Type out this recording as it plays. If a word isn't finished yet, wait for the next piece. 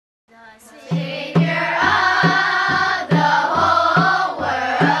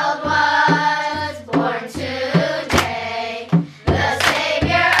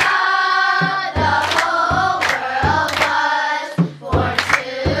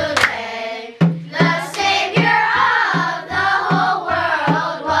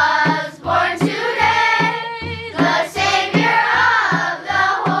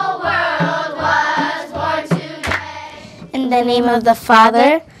name of the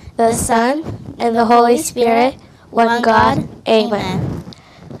Father, the Son, and the Holy Spirit, one God. Amen.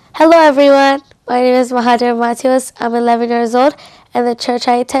 Hello everyone, my name is Mahadir Matheus. I'm 11 years old and the church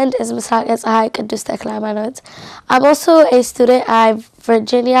I attend is Misal High Kudus Teklamanot. I'm also a student at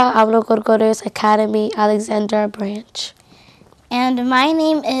Virginia Amno Gorgorios Academy, Alexander Branch. And my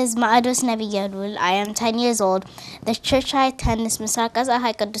name is Ma'adus Nabi Yadul. I am 10 years old. The church I attend is Misal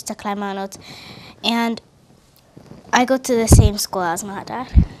High Kudus Teklamanot, and I go to the same school as Mahadar.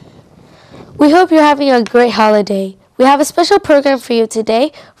 We hope you're having a great holiday. We have a special program for you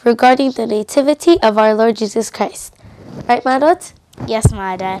today regarding the Nativity of our Lord Jesus Christ. Right, Marot? Yes,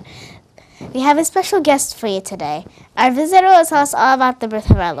 Mahadar. We have a special guest for you today. Our visitor will tell us all about the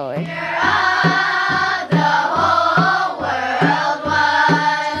birth of our Lord.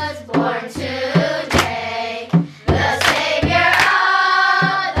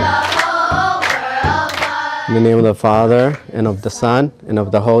 In the name of the Father, and of the Son, and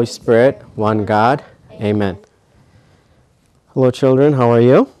of the Holy Spirit, one God. Amen. Hello, children. How are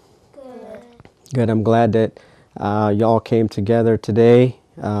you? Good. Good. I'm glad that you all came together today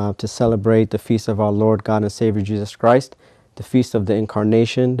to celebrate the feast of our Lord, God, and Savior, Jesus Christ, the feast of the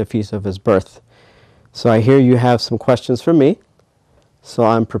Incarnation, the feast of His birth. So I hear you have some questions for me, so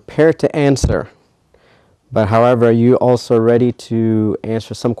I'm prepared to answer. But however, are you also ready to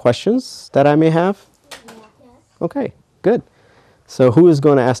answer some questions that I may have? Okay, good. So who is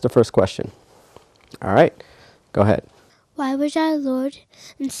going to ask the first question? All right, go ahead. Why was our Lord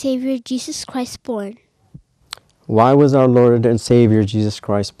and Savior Jesus Christ born? Why was our Lord and Savior Jesus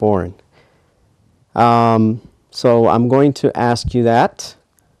Christ born? So I'm going to ask you that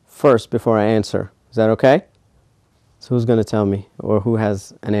first before I answer. Is that okay? So who's going to tell me, or who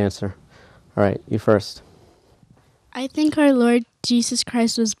has an answer? All right, you first. I think our Lord Jesus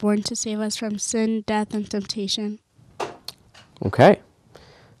Christ was born to save us from sin, death, and temptation. Okay.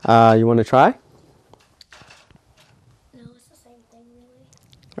 You want to try? No, it's the same thing, really.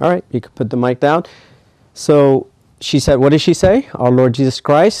 All right, you can put the mic down. So she said, what did she say? Our Lord Jesus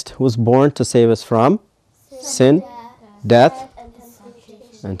Christ was born to save us from sin, death,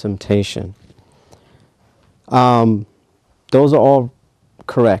 and temptation. Those are all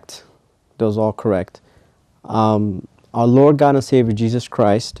correct. Those are all correct. Our Lord God and Savior Jesus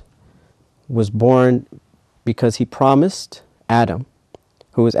Christ was born because He promised Adam.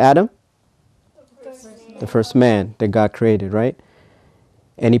 Who was Adam? The first man that God created, right?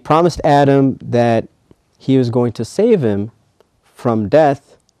 And He promised Adam that He was going to save him from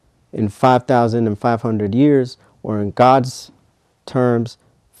death in 5,500 years, or in God's terms,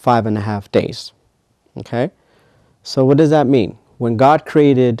 5.5 days. Okay? So what does that mean? When God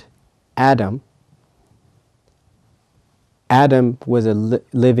created Adam, Adam was a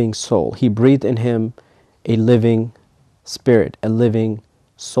living soul. He breathed in him a living spirit, a living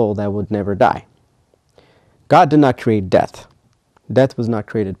soul that would never die. God did not create death. Death was not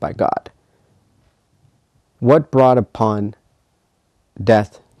created by God. What brought upon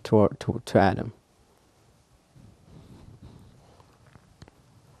death to Adam?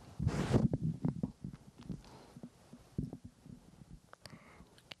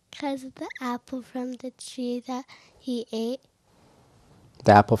 Because of the apple from the tree that he ate.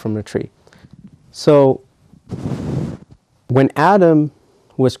 The apple from the tree. So when Adam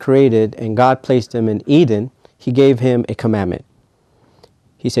was created and God placed him in Eden, He gave him a commandment.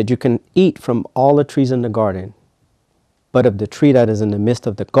 He said, you can eat from all the trees in the garden, but of the tree that is in the midst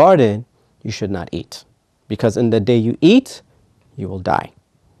of the garden, you should not eat. Because in the day you eat, you will die.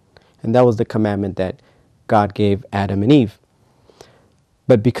 And that was the commandment that God gave Adam and Eve.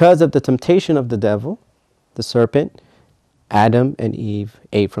 But because of the temptation of the devil, the serpent, Adam and Eve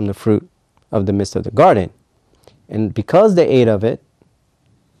ate from the fruit of the midst of the garden. And because they ate of it,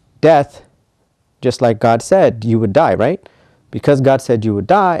 death, just like God said, you would die, right? Because God said you would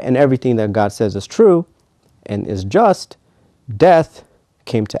die, and everything that God says is true and is just, death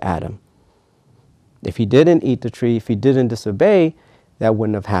came to Adam. If he didn't eat the tree, if he didn't disobey, that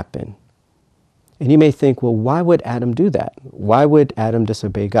wouldn't have happened. And you may think, well, why would Adam do that? Why would Adam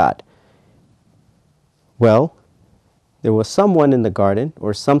disobey God? Well, there was someone in the garden,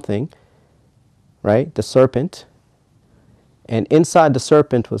 or something, right? The serpent. And inside the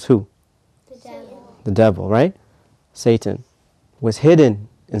serpent was who? The devil. The devil, right? Satan was hidden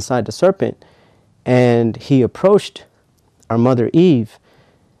inside the serpent. And he approached our mother Eve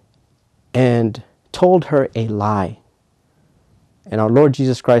and told her a lie. And our Lord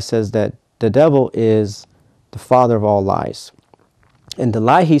Jesus Christ says that the devil is the father of all lies. And the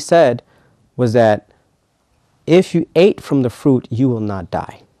lie he said was that if you ate from the fruit, you will not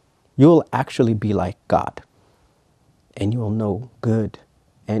die. You will actually be like God. and you will know good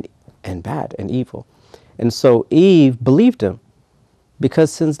and bad and evil. And so Eve believed him,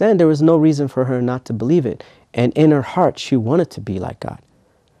 because since then there was no reason for her not to believe it. And in her heart, she wanted to be like God.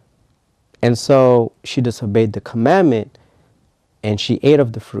 And so she disobeyed the commandment, and she ate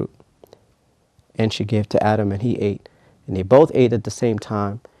of the fruit. And she gave to Adam, and he ate. And they both ate at the same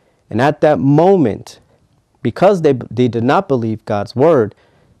time. And at that moment, because they did not believe God's word,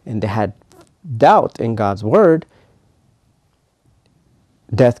 and they had doubt in God's word,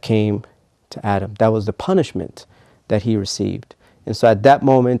 death came to Adam. That was the punishment that he received. And so at that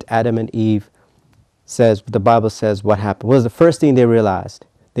moment, Adam and Eve the Bible says what happened. What was the first thing they realized?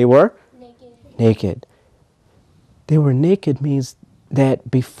 They were naked. They were naked means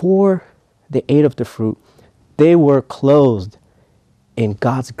that before they ate of the fruit, they were clothed in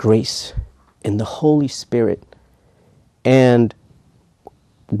God's grace, in the Holy Spirit. And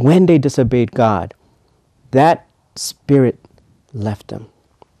when they disobeyed God, that spirit left them.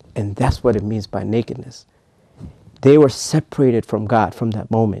 And that's what it means by nakedness. They were separated from God from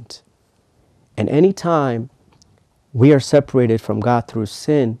that moment. And anytime we are separated from God through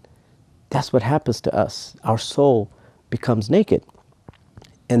sin, that's what happens to us. Our soul becomes naked.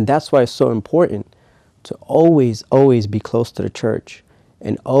 And that's why it's so important to always, always be close to the church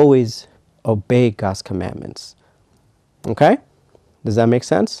and always obey God's commandments. Okay? Does that make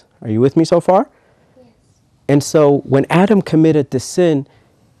sense? Are you with me so far? Yes. And so when Adam committed this sin,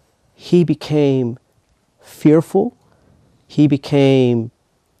 he became fearful. He became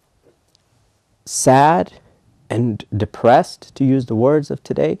sad and depressed, to use the words of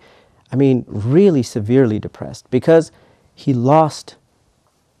today. I mean, really severely depressed, because he lost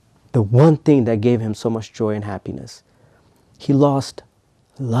the one thing that gave him so much joy and happiness. He lost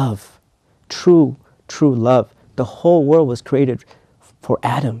love, true love. The whole world was created for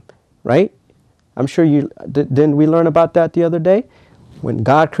Adam, right? I'm sure didn't we learn about that the other day? When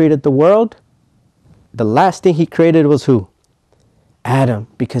God created the world, the last thing he created was who? Adam,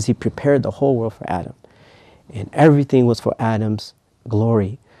 because he prepared the whole world for Adam. And everything was for Adam's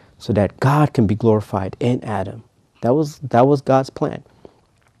glory, so that God can be glorified in Adam. That was God's plan.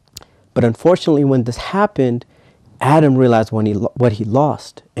 But unfortunately, when this happened, Adam realized what he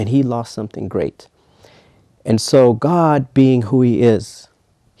lost, and he lost something great. And so God, being who he is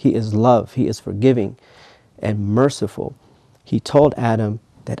love, he is forgiving and merciful. He told Adam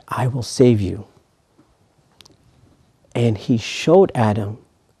that I will save you. And he showed Adam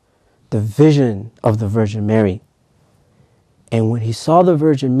the vision of the Virgin Mary. And when he saw the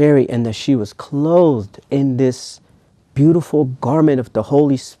Virgin Mary and that she was clothed in this beautiful garment of the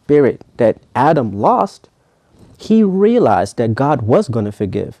Holy Spirit that Adam lost, he realized that God was going to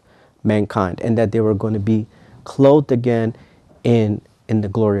forgive mankind and that they were going to be clothed again in the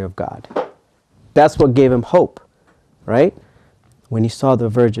glory of God. That's what gave him hope, right? When he saw the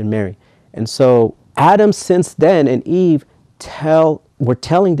Virgin Mary. And so Adam since then and Eve were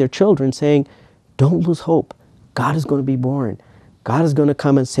telling their children, saying, don't lose hope. God is going to be born. God is going to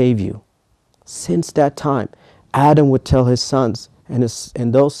come and save you. Since that time, Adam would tell his sons, and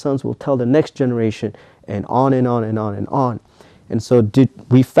those sons will tell the next generation, and on and on and on and on. And so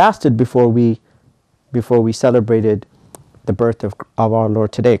we fasted before we celebrated the birth of our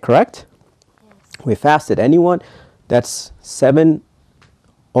Lord today, correct? Yes. We fasted. Anyone that's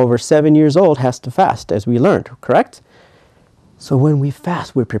over 7 years old has to fast, as we learned, correct? So when we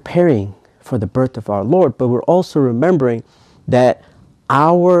fast, we're preparing for the birth of our Lord, but we're also remembering that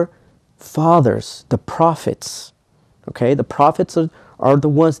our fathers, the prophets, okay, the prophets are the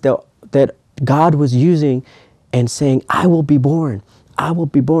ones that God was using and saying, I will be born. I will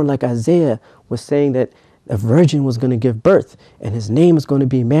be born, like Isaiah was saying that a virgin was going to give birth and his name is going to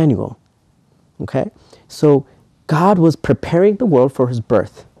be Emmanuel. Okay, so God was preparing the world for his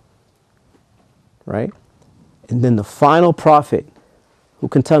birth, right? And then the final prophet, who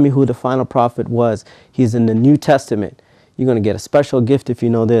can tell me who the final prophet was? He's in the New Testament. You're going to get a special gift if you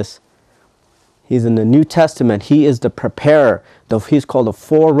know this. He's in the New Testament. He is the preparer. He's called the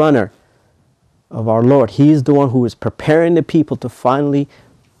forerunner of our Lord. He is the one who is preparing the people to finally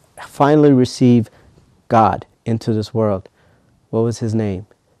receive God into this world. What was his name?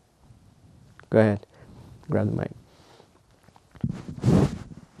 Go ahead. Grab the mic.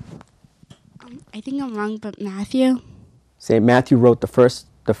 I think I'm wrong, but Matthew. St. Matthew wrote the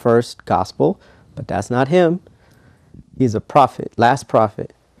first gospel, but that's not him. He's a prophet, last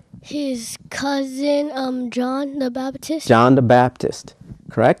prophet. His cousin, John the Baptist. John the Baptist,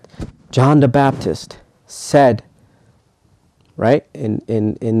 correct? John the Baptist said, right?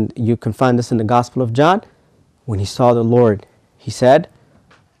 And you can find this in the Gospel of John. When he saw the Lord, he said,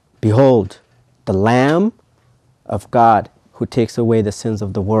 behold, the Lamb of God who takes away the sins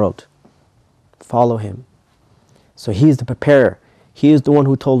of the world. Follow him. So he's the preparer. He is the one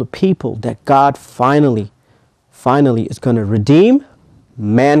who told the people that God finally is going to redeem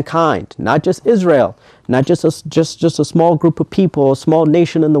mankind, not just Israel, not just a small group of people, a small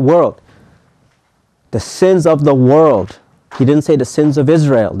nation in the world. The sins of the world. He didn't say the sins of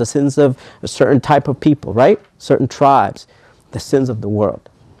Israel, the sins of a certain type of people, right? Certain tribes, the sins of the world.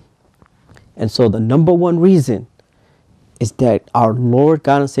 And so the number one reason is that our Lord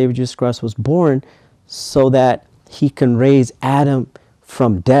God and Savior Jesus Christ was born so that he can raise Adam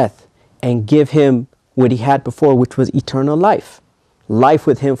from death and give him what he had before, which was eternal life. Life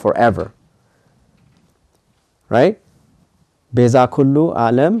with him forever. Right? Beza kullu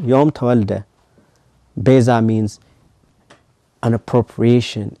alam yom tawalda. Beza means an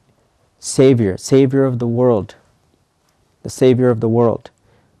appropriation. Savior of the world. The Savior of the world.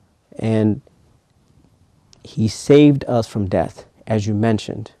 And he saved us from death, as you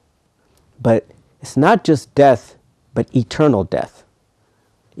mentioned. But it's not just death, but eternal death.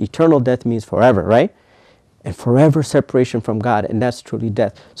 Eternal death means forever, right? And forever separation from God, and that's truly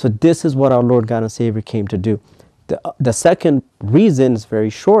death. So this is what our Lord God and Savior came to do. The second reason is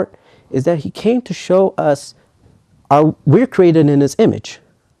very short, is that he came to show us we're created in his image.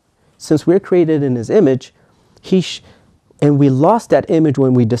 Since we're created in his image, and we lost that image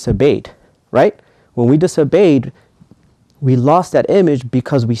when we disobeyed, right? When we disobeyed, we lost that image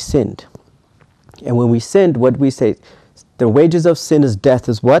because we sinned. And when we sinned, what we say? The wages of sin is death,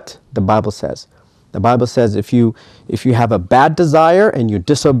 is what the Bible says. The Bible says if you have a bad desire and you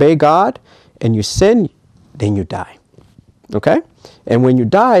disobey God and you sin, then you die. Okay? And when you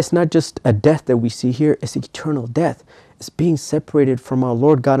die, it's not just a death that we see here, it's eternal death. It's being separated from our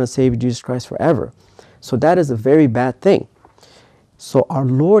Lord God and Savior Jesus Christ forever. So that is a very bad thing. So our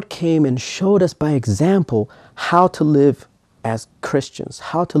Lord came and showed us by example how to live as Christians,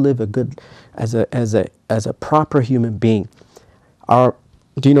 how to live as a proper human being. Do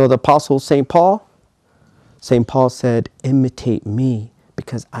you know the apostle St. Paul? St. Paul said, imitate me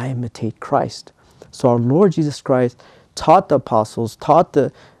because I imitate Christ. So our Lord Jesus Christ taught the apostles, taught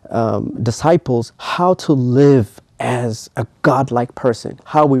the disciples how to live as a godlike person,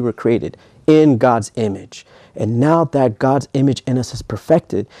 how we were created in God's image. And now that God's image in us is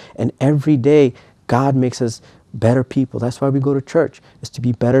perfected, and every day God makes us better people. That's why we go to church, is to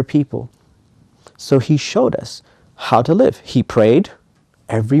be better people. So he showed us how to live. He prayed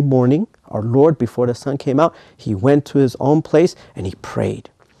every morning. Our Lord, before the sun came out, he went to his own place and he prayed.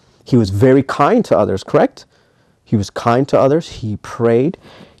 He was very kind to others, correct? He was kind to others. He prayed.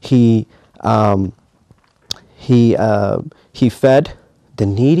 He fed the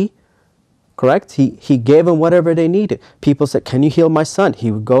needy, correct? He gave them whatever they needed. People said, can you heal my son?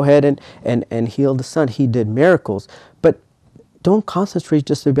 He would go ahead and heal the son. He did miracles. But don't concentrate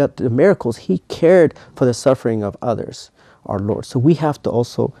just about the miracles. He cared for the suffering of others, our Lord. So we have to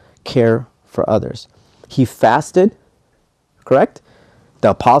also care for others. He fasted, correct? The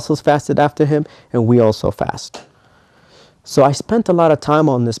apostles fasted after him, and we also fast. So I spent a lot of time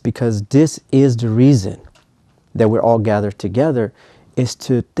on this because this is the reason that we're all gathered together, is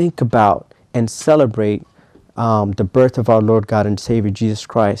to think about and celebrate the birth of our Lord God and Savior Jesus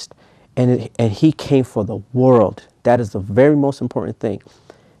Christ. And he came for the world. That is the very most important thing.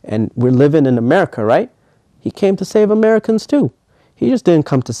 And we're living in America, right? He came to save Americans too. He just didn't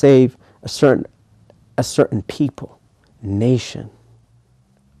come to save a certain people, nation,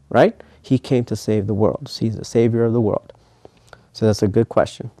 right? He came to save the world. He's the Savior of the world. So that's a good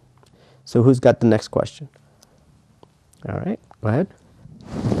question. So who's got the next question? All right, go ahead.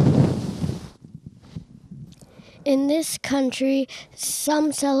 In this country,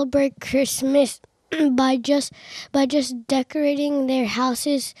 some celebrate Christmas by just decorating their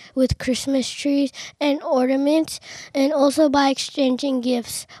houses with Christmas trees and ornaments, and also by exchanging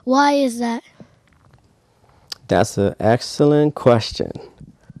gifts. Why is that? That's an excellent question.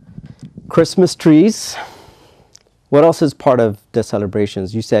 Christmas trees. What else is part of the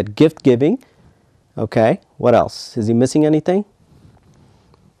celebrations? You said gift giving. Okay, what else? Is he missing anything?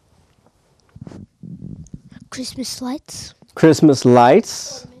 Christmas lights. Christmas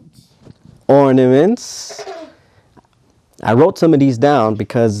lights. Ornaments. I wrote some of these down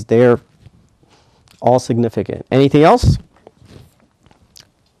because they're all significant. Anything else?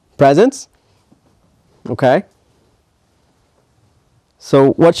 Presents? Okay.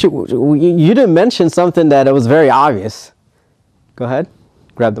 So you didn't mention something that it was very obvious. Go ahead.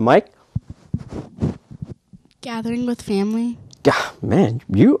 Grab the mic. Gathering with family. Yeah, man,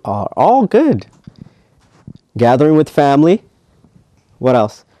 you are all good. Gathering with family. What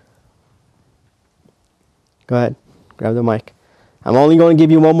else? Go ahead. Grab the mic. I'm only going to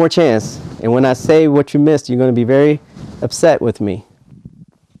give you one more chance. And when I say what you missed, you're going to be very upset with me.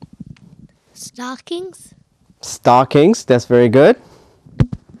 Stockings. Stockings. That's very good.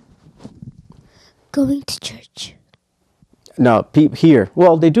 Going to church. No, here.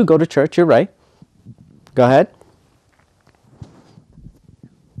 Well, they do go to church. You're right. Go ahead.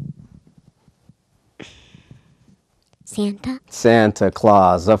 Santa. Santa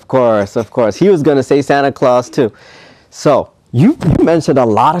Claus. Of course. Of course. He was going to say Santa Claus too. So you mentioned a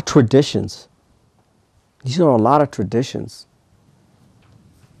lot of traditions. These are a lot of traditions.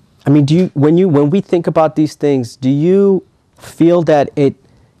 I mean, when we think about these things, do you feel that it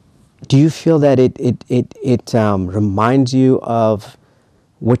reminds you of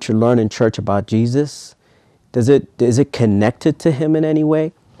what you learn in church about Jesus? Is it connected to him in any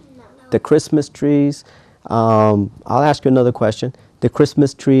way? No. The Christmas trees. I'll ask you another question. The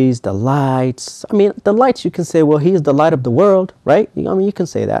Christmas trees, the lights. I mean, the lights, you can say, well, he is the light of the world, right? I mean, you can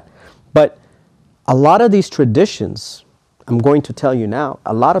say that. But a lot of these traditions, I'm going to tell you now,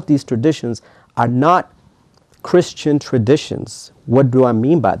 a lot of these traditions are not Christian traditions. What do I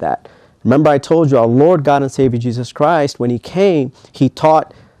mean by that? Remember, I told you our Lord God and Savior Jesus Christ, when he came, he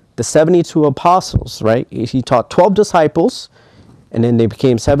taught the 72 apostles, right? He taught 12 disciples, and then they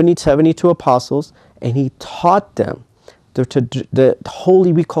became 72 apostles, and he taught them the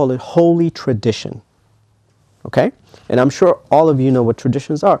holy, we call it holy tradition. Okay? And I'm sure all of you know what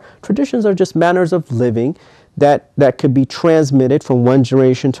traditions are. Traditions are just manners of living that could be transmitted from one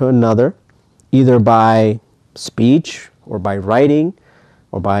generation to another, either by speech or by writing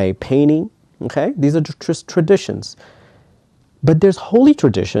or by painting. Okay? These are just traditions. But there's holy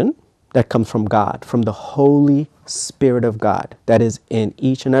tradition that comes from God, from the Holy Spirit of God that is in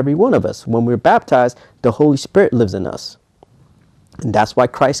each and every one of us. When we're baptized, the Holy Spirit lives in us. And that's why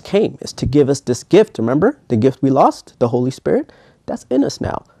Christ came, is to give us this gift. Remember the gift we lost, the Holy Spirit? That's in us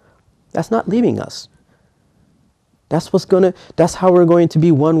now. That's not leaving us. That's how we're going to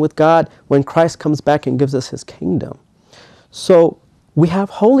be one with God when Christ comes back and gives us his kingdom. So we have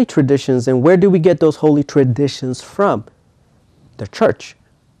holy traditions, and where do we get those holy traditions from? The church.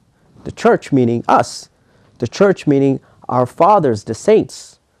 The church meaning us. The church meaning our fathers, the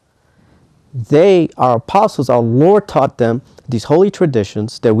saints. They, our apostles, our Lord taught them these holy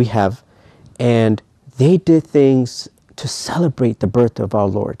traditions that we have, and they did things to celebrate the birth of our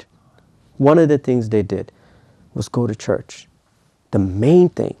Lord. One of the things they did was go to church. The main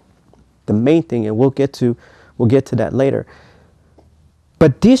thing, and we'll get to that later.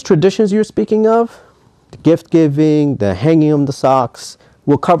 But these traditions you're speaking of, the gift giving, the hanging of the socks,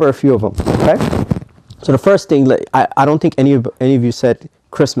 we'll cover a few of them. Okay. So the first thing, I don't think any of you said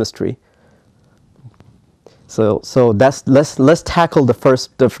Christmas tree. So let's tackle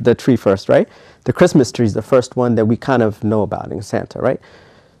the tree first, right? The Christmas tree is the first one that we kind of know about in Santa, right?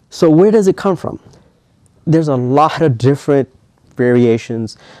 So where does it come from? There's a lot of different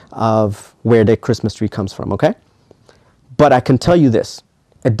variations of where the Christmas tree comes from, okay? But I can tell you this.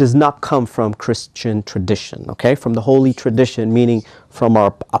 It does not come from Christian tradition, okay? From the holy tradition, meaning from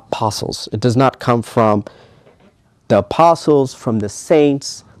our apostles. It does not come from the apostles, from the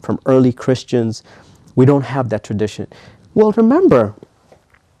saints, from early Christians. We don't have that tradition. Well, remember,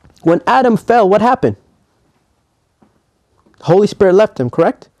 when Adam fell, what happened? The Holy Spirit left him,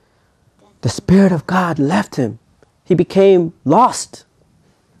 correct? The Spirit of God left him. He became lost.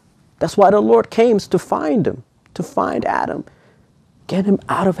 That's why the Lord came, to find him, to find Adam. Get him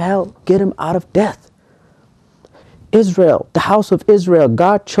out of hell. Get him out of death. Israel, the house of Israel,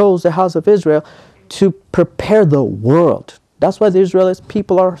 God chose the house of Israel to prepare the world. That's why the Israelite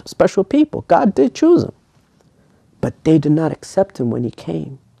people are special people. God did choose them. But they did not accept him when he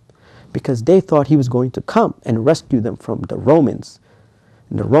came, because they thought he was going to come and rescue them from the Romans.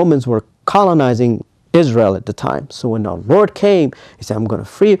 And the Romans were colonizing Israel at the time. So when our Lord came, he said, I'm going to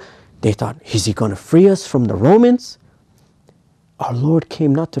free you. They thought, is he going to free us from the Romans? Our Lord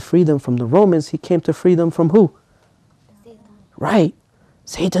came not to free them from the Romans. He came to free them from who? Satan. Right.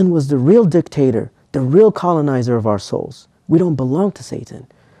 Satan was the real dictator, the real colonizer of our souls. We don't belong to Satan.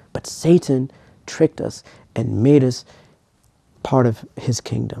 But Satan tricked us and made us part of his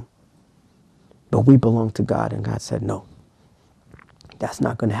kingdom. But we belong to God, and God said, no, that's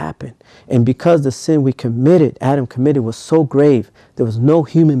not going to happen. And because the sin Adam committed, was so grave, there was no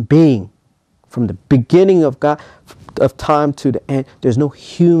human being from the beginning of time to the end. There's no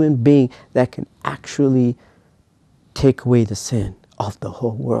human being that can actually take away the sin of the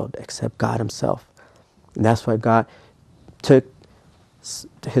whole world except God himself. And that's why God took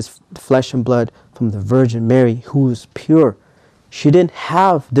his flesh and blood from the Virgin Mary, who is pure, She didn't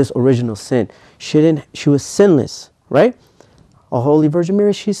have this original sin. She was sinless, right? A Holy Virgin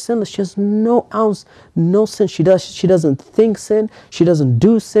Mary, she's sinless. She has no ounce, no sin. She doesn't think sin. She doesn't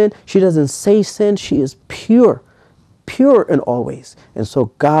do sin. She doesn't say sin. She is pure, pure in all ways. And so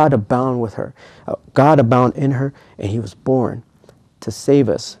God abound with her. God abound in her, and he was born to save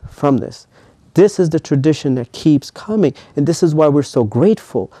us from this. This is the tradition that keeps coming. And this is why we're so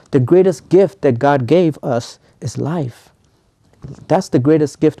grateful. The greatest gift that God gave us is life. That's the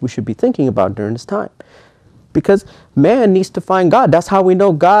greatest gift we should be thinking about during this time. Because man needs to find God. That's how we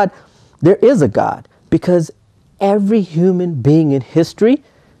know God, there is a God. Because every human being in history,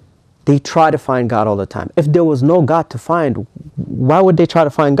 they try to find God all the time. If there was no God to find, why would they try to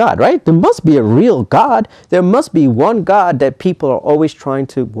find God, right? There must be a real God. There must be one God that people are always trying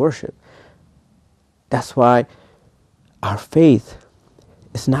to worship. That's why our faith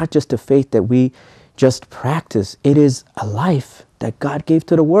is not just a faith that we just practice. It is a life that God gave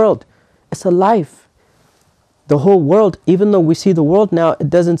to the world. It's a life. The whole world, even though we see the world now, it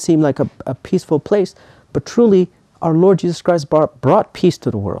doesn't seem like a peaceful place. But truly, our Lord Jesus Christ brought peace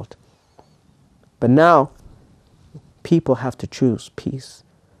to the world. But now, people have to choose peace.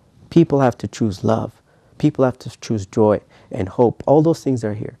 People have to choose love. People have to choose joy and hope. All those things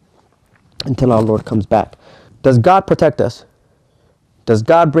are here until our Lord comes back. Does God protect us? Does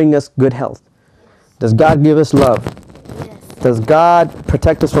God bring us good health? Does God give us love? Yes. Does God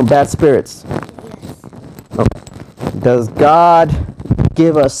protect us from bad spirits? Yes. Okay. Does God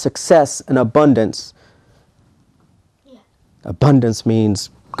give us success and abundance? Yeah. Abundance means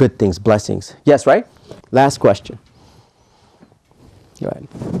good things, blessings. Yes, right? Last question. Go ahead.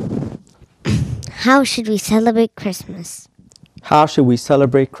 How should we celebrate Christmas? How should we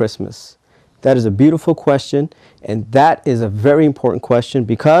celebrate Christmas? That is a beautiful question, and that is a very important question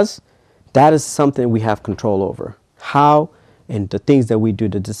because that is something we have control over. How and the things that we do,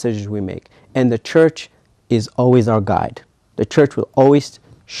 the decisions we make. And the church is always our guide. The church will always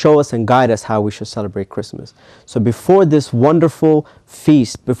show us and guide us how we should celebrate Christmas. So before this wonderful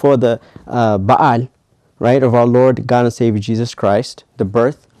feast, before the Baal, right, of our Lord, God and Savior Jesus Christ, the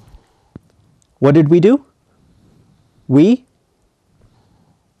birth, what did we do? We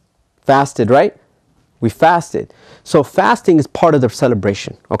fasted, right? We fasted. So fasting is part of the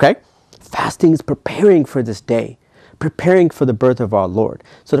celebration, okay? Fasting is preparing for this day, preparing for the birth of our Lord.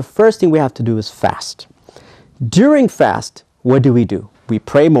 So the first thing we have to do is fast. During fast, what do? We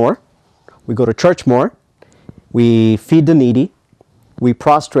pray more, we go to church more, we feed the needy, we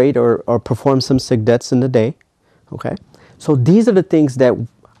prostrate or perform some sigdets in the day, okay? So these are the things that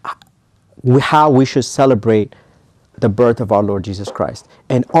how we should celebrate the birth of our Lord Jesus Christ.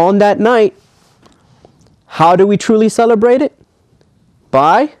 And on that night, how do we truly celebrate it?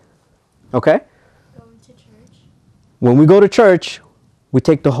 By, okay? Going to church. When we go to church, we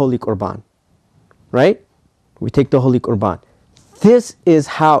take the Holy Qurban, right? We take the Holy Qurban. This is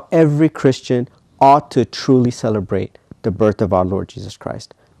how every Christian ought to truly celebrate the birth of our Lord Jesus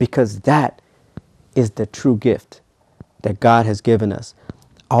Christ, because that is the true gift that God has given us.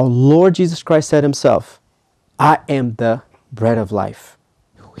 Our Lord Jesus Christ said himself, I am the bread of life.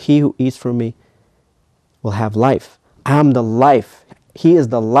 He who eats from me will have life. I am the life. He is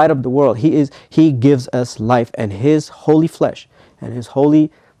the light of the world. He gives us life, and his holy flesh and his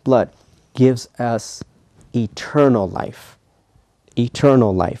holy blood gives us eternal life.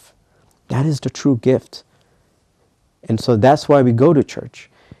 Eternal life. That is the true gift. And so that's why we go to church,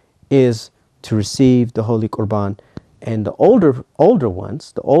 is to receive the Holy Qurban. And the older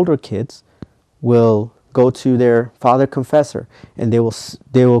ones, the older kids, will go to their father confessor, and they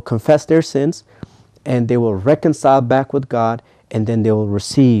will confess their sins, and they will reconcile back with God, and then they will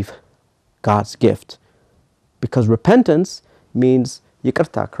receive God's gift. Because repentance means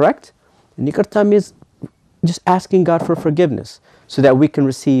yikarta, correct? And yikarta means just asking God for forgiveness so that we can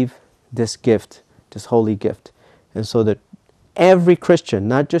receive this gift, this holy gift. And so that every Christian,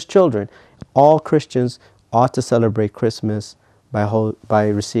 not just children, all Christians ought to celebrate Christmas by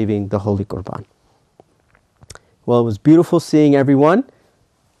receiving the Holy Qurban. Well, it was beautiful seeing everyone.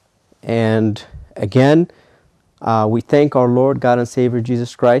 And again, we thank our Lord, God and Savior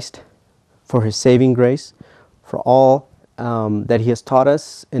Jesus Christ for his saving grace, for all that he has taught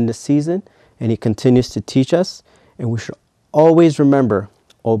us in this season, and he continues to teach us. And we should always remember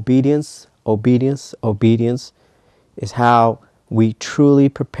obedience, obedience, obedience is how we truly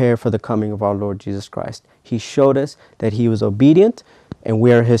prepare for the coming of our Lord Jesus Christ. He showed us that he was obedient, and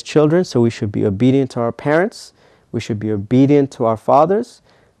we are his children, so we should be obedient to our parents. We should be obedient to our fathers.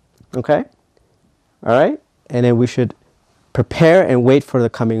 Okay? All right? And then we should prepare and wait for the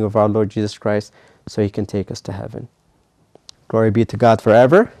coming of our Lord Jesus Christ so he can take us to heaven. Glory be to God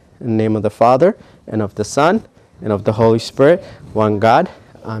forever. In the name of the Father, and of the Son, and of the Holy Spirit, one God.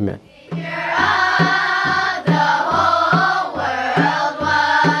 Amen.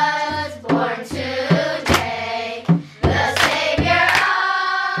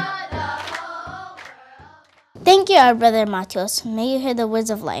 Thank you, our brother Matthias. May you hear the words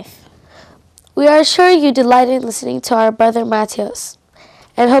of life. We are sure you delighted in listening to our brother Matthias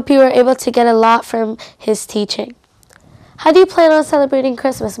and hope you were able to get a lot from his teaching. How do you plan on celebrating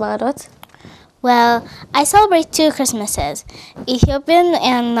Christmas, Marot? Well, I celebrate 2 Christmases, Ethiopian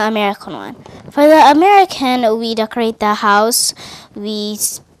and the American one. For the American, we decorate the house, we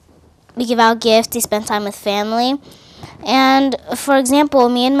give out gifts, we spend time with family. And for example,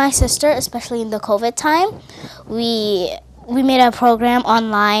 me and my sister, especially in the COVID time, we made a program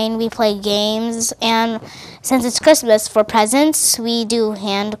online, we play games, and since it's Christmas, for presents, we do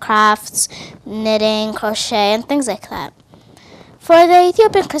handcrafts, knitting, crochet, and things like that. For the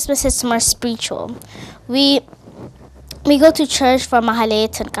Ethiopian Christmas, it's more spiritual. We go to church for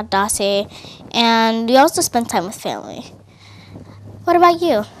Mahalet and Kaddase, and we also spend time with family. What about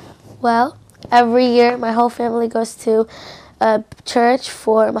you? Well, every year my whole family goes to church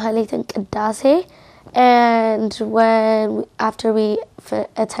for Mahalit and Kaddase, and after we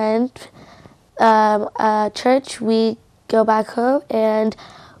attend church, we go back home and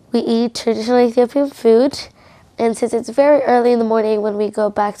we eat traditional Ethiopian food. And since it's very early in the morning when we go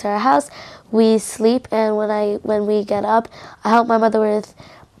back to our house, we sleep. And when we get up, I help my mother with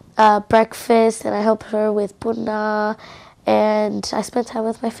breakfast, and I help her with bunna, and I spend time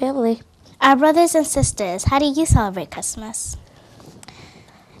with my family. Our brothers and sisters, how do you celebrate Christmas?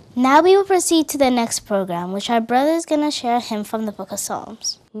 Now we will proceed to the next program, which our brother is going to share a hymn from the book of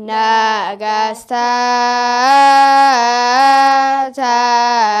Psalms.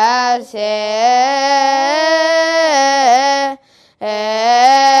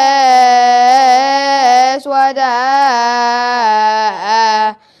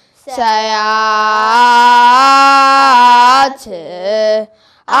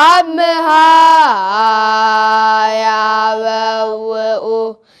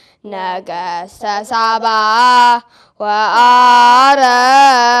 ነገሥተ ሳባ ወአረብ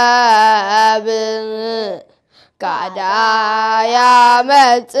ጋዳ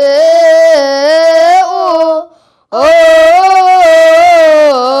ያመጽኡ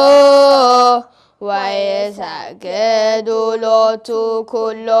ወይሰግዱ ሎቱ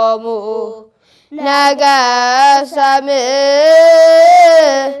ኩሎሙ ነገሥተ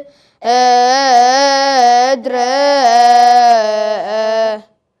ምድር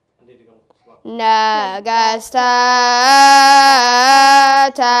ነገሥተ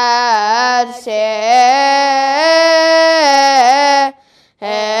ተርሴስ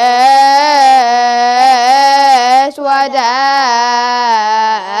ወደ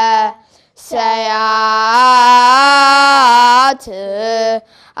ሰያት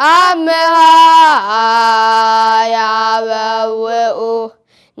አምሃ ያበውኡ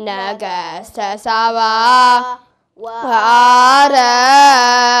ነገሥተ ሳባ ወአረብ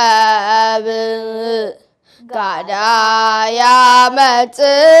ጋዳ ያመጽኡ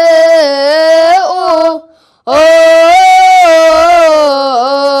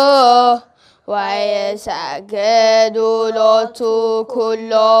ወይሰግዱ ሎቱ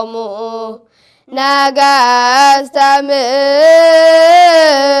ኩሎሙ ነገሥተ ምድር።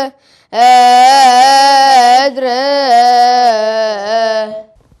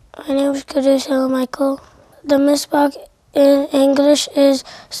 My name is Kadusha Michael. The misbah in English is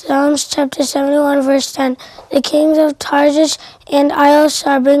Psalms chapter 71 verse 10. The kings of Tarshish and Isles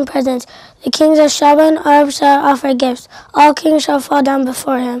shall bring presents. The kings of Sheba and Arab shall offer gifts. All kings shall fall down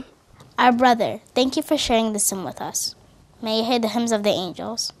before him. Our brother, thank you for sharing this hymn with us. May you hear the hymns of the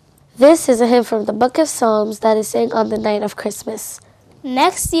angels. This is a hymn from the book of Psalms that is sang on the night of Christmas.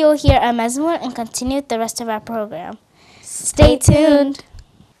 Next, you'll hear a mezmor and continue with the rest of our program. Stay tuned.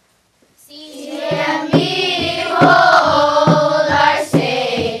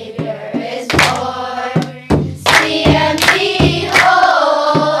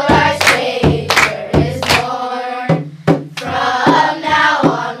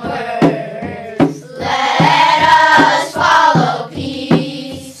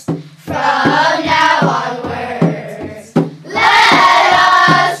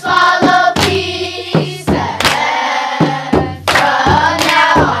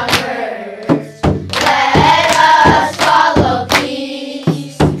 Let us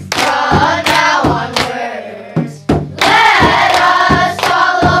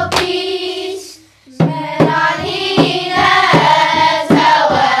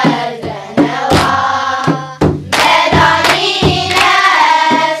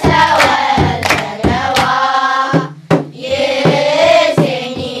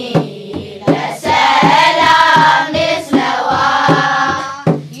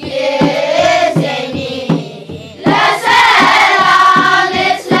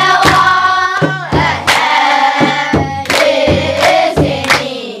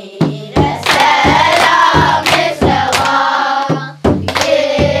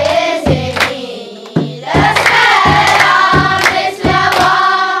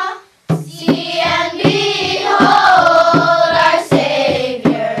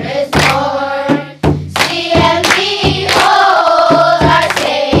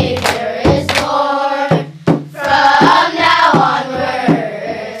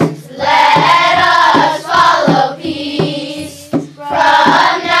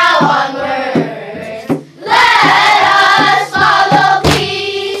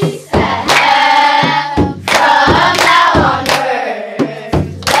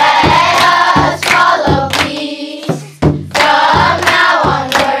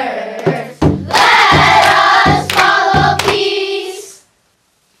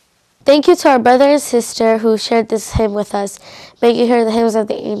Thank you to our brother and sister who shared this hymn with us. May you hear the hymns of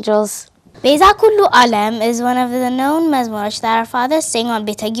the angels. ቤዛ ኩሉ ዓለም is one of the known መዝሙሮች that our fathers sing on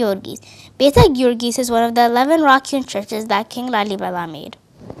ቤተ ጊዮርጊስ. ቤተ ጊዮርጊስ is one of the 11 rock-hewn churches that King Lalibela made.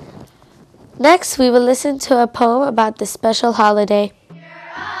 Next, we will listen to a poem about this special holiday.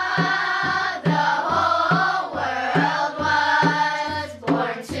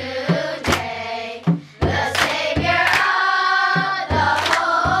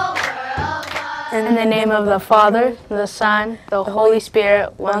 In the name of the Father, the Son, the Holy Spirit,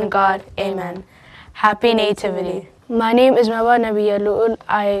 one God. Amen. Happy Nativity. My name is Maba Nabiyalul.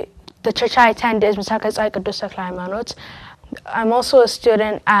 The church I attend is Misakatsai Kadus Klaimanot. I'm also a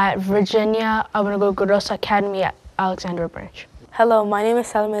student at Virginia Abanagogoros Academy at Alexandra Branch. Hello, my name is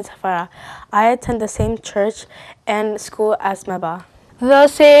Salome Tafara. I attend the same church and school as Maba. The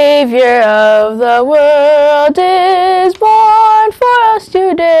Savior of the world is born for us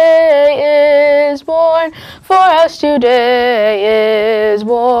today, is born for us today, is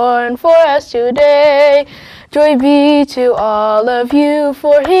born for us today. Joy be to all of you,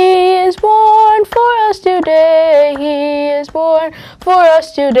 for he is born for us today, he is born for us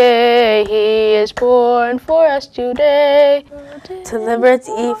today, he is born for us today. To liberate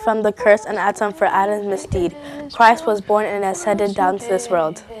Eve from the curse and atone for Adam's misdeed, Christ was born and ascended down to this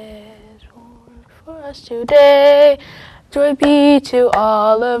world. For us today, joy be to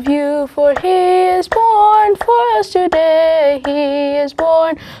all of you, for he is born for us today, he is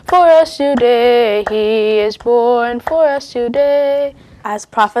born for us today, he is born for us today. As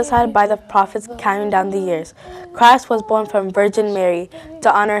prophesied by the prophets counting down the years, Christ was born from Virgin Mary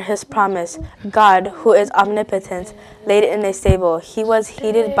to honor his promise. God, who is omnipotent, laid in a stable. He was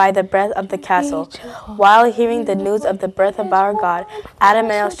heated by the breath of the castle. While hearing the news of the birth of our God, Adam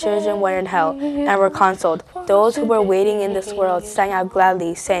and his children were in hell and were consoled. Those who were waiting in this world sang out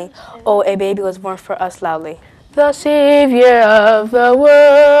gladly, saying, "Oh, a baby was born for us," loudly. The Savior of the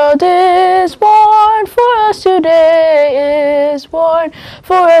world is born for us today, is born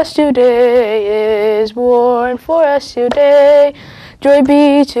for us today, is born for us today. Joy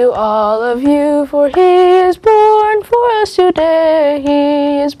be to all of you, for he is born for us today, he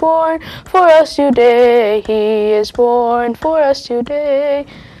is born for us today, he is born for us today.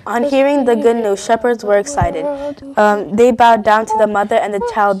 On hearing the good news, shepherds were excited. They bowed down to the mother and the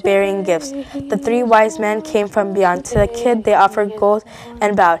child bearing gifts. The 3 wise men came from beyond. To the kid they offered gold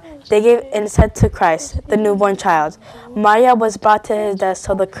and bowed. They gave incense to Christ, the newborn child. Maria was brought to his death so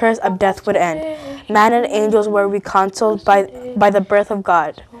the curse of death would end. Man and angels were reconciled by the birth of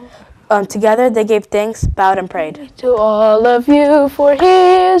God. Together they gave thanks, bowed, and prayed. To all of you, for he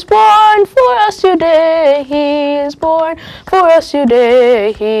is born for us today, he is born for us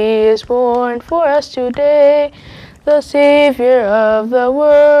today, he is born for us today. The Savior of the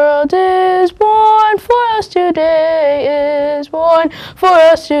world is born for us today, is born for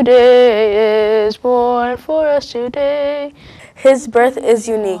us today, is born for us today. His birth is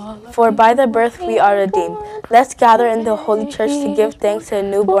unique, for by the birth we are redeemed. Let's gather in the Holy Church to give thanks to the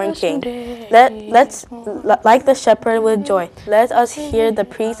newborn King. Let's, like the shepherd with joy, let us hear the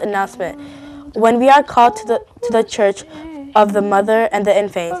priest's announcement. When we are called to the church of the mother and the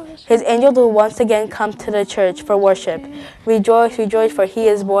infants, his angels will once again come to the church for worship. Rejoice, rejoice, for he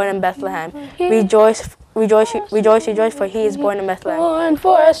is born in Bethlehem. Rejoice, rejoice, rejoice, rejoice, for he is born in Bethlehem. Born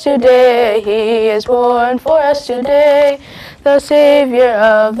for us today, he is born for us today. The Savior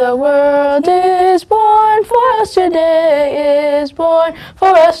of the world is born for us today, is born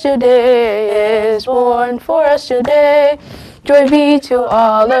for us today, is born for us today. Joy be to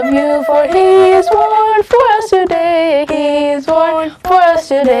all of you, for he is born for us today, he is born for us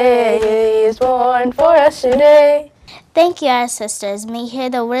today, he is born for us today. Thank you, our sisters. May you hear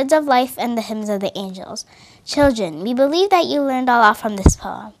the words of life and the hymns of the angels. Children, we believe that you learned a lot from this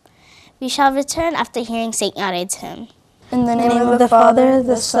poem. We shall return after hearing St. Yared's hymn. In the name of the Father,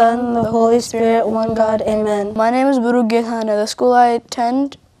 the Son, the Holy Spirit, one God. Amen. My name is Buru Gethana. The school I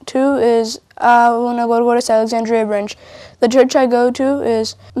attend to is Awunagorgoris Alexandria Branch. The church I go to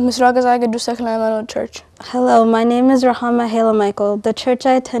is Misragazai Gedusa Klaimanot Church. Hello, my name is Rahama Hela Michael. The church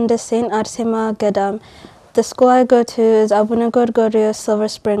I attend is St. Arsema Gadam. The school I go to is Awunagorgoris Silver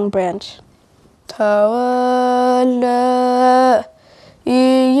Spring Branch. Tawalla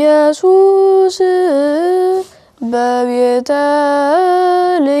ኢየሱስ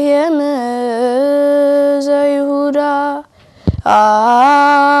በቤተልሔም ዘይሁዳ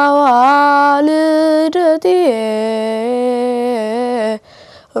አዋልደትየ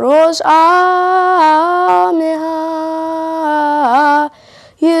ሮስአሜሃ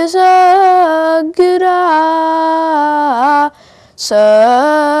ይሰግዳ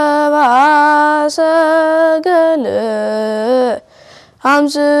ሰብአ ሰገል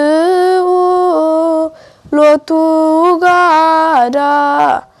አምጽኡ ሎቱ ጋዳ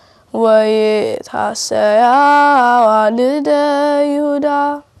ወይታሰያ ዋልደ ይሁዳ።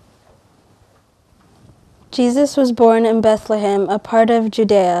 Jesus was born in Bethlehem, a part of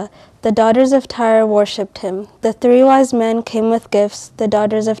Judea. The daughters of Tyre worshipped him. The 3 wise men came with gifts. The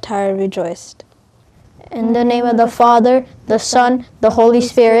daughters of Tyre rejoiced. In the name of the Father, the Son, the Holy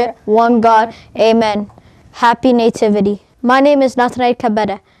Spirit, one God. Amen. Happy Nativity. My name is Nathanael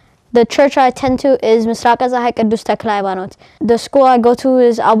Kabeda. The church I attend to is Misraq Azahai Qudus Takla Haywanot. The school I go to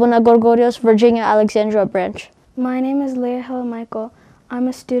is Abuna Gorgorios, Virginia Alexandria branch. My name is Leah Hill Michael. I'm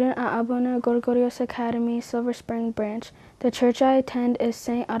a student at Abuna Gorgorios Academy, Silver Spring branch. The church I attend is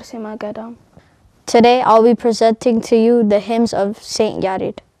St. Arsema Gadam. Today I'll be presenting to you the hymns of Saint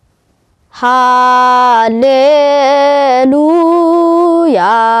Yared. Hallelujah,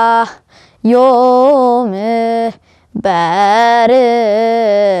 Yom Bare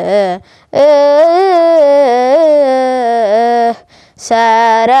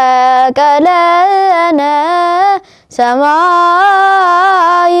Sarakalana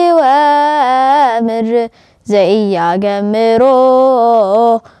ሰማይ ወምድር ዘኢያገምሮ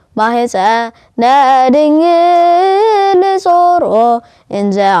ማህፀነ ድንግል ጾሮ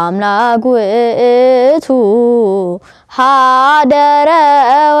እንዘ አምላክ ውእቱ ሀደረ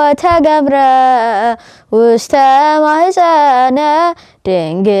ወተገብረ ውስተ ማህፀነ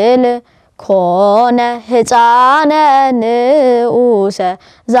ድንግል ኮነ ሕፃነ ንኡሰ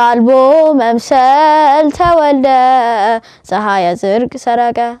ዛልቦ መምሰል ተወልደ ፀሐየ ጽድቅ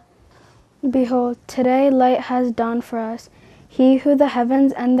ሰረቀ። Behold, today light has dawned for us. He who the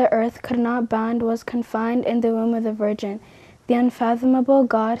heavens and the earth could not bound was confined in the womb of the Virgin. The unfathomable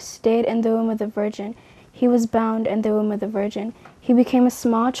God stayed in the womb of the Virgin. He was bound in the womb of the Virgin. He became a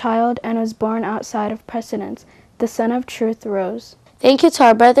small child and was born outside of precedence. The Son of Truth rose. Thank you to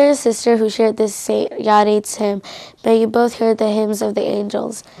our brother and sister who shared this Saint Yared's hymn. May you both hear the hymns of the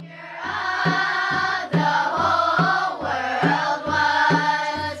angels.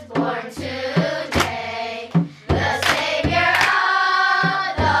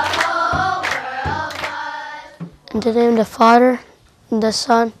 In the name of the Father, and the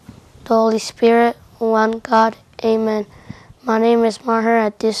Son, the Holy Spirit, one God. Amen. My name is Maher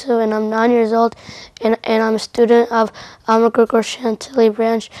Adisu, and I'm 9 years old, and I'm a student of Amagurgur Chantilly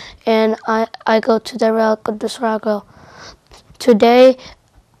branch, and I go to the Real Qudus Rago. Today,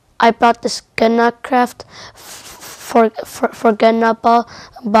 I brought this Genna craft for Genna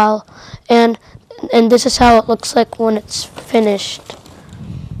ball, and this is how it looks like when it's finished.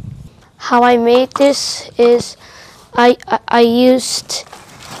 How I made this is I used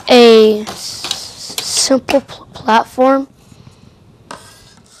a simple platform,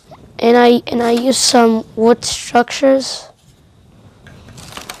 and I used some wood structures,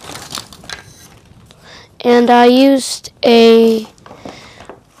 and I used a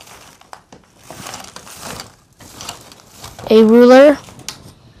ruler,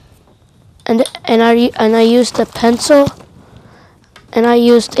 and I used a pencil, and I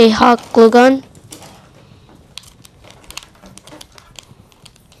used a hot glue gun.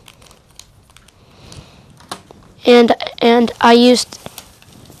 And I used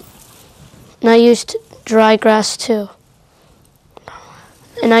dry grass too.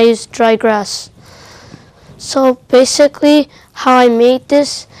 And I used dry grass. So basically, how I made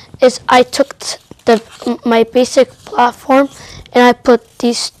this is I took my basic platform and I put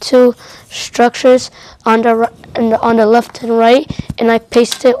these 2 structures on the left and right, and I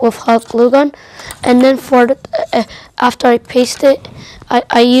pasted it with hot glue gun. And then after I pasted it,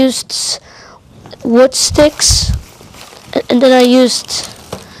 I used wood sticks, and then I used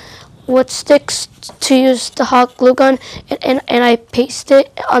wood sticks to use the hot glue gun, and I pasted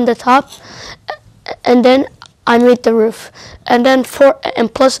it on the top, and then I made the roof. And then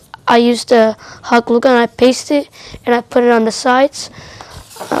plus I used the hot glue gun, I pasted it, and I put it on the sides,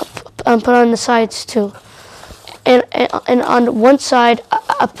 and put it on the sides too. And on one side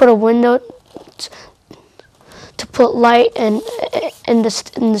I put a window to put light in the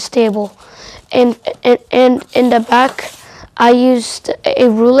stable. And in the back, I used a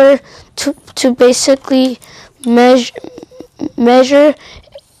ruler to basically measure,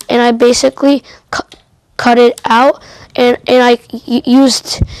 and I basically cut it out, and I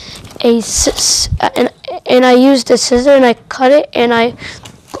used a scissor, and I cut it, and I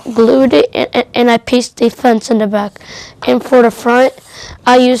glued it, and I pasted a fence in the back. And for the front,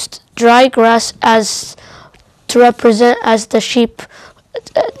 I used dry grass to represent as the sheep.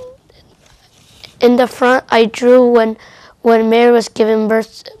 In the front, I drew when Mary was giving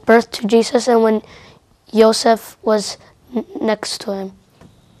birth to Jesus and when Joseph was next to him.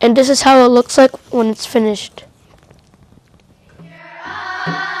 And this is how it looks like when it's finished.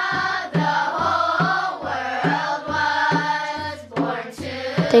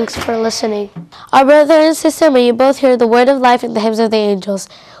 Thanks for listening. Our brother and sister, may you both hear the word of life and the hymns of the angels.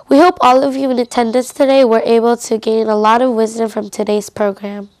 We hope all of you in attendance today were able to gain a lot of wisdom from today's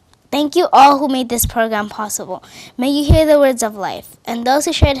program. Thank you all who made this program possible. May you hear the words of life. And those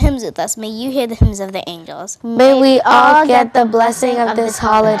who shared hymns with us, may you hear the hymns of the angels. May we all get the blessing of this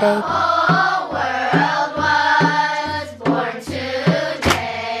holiday.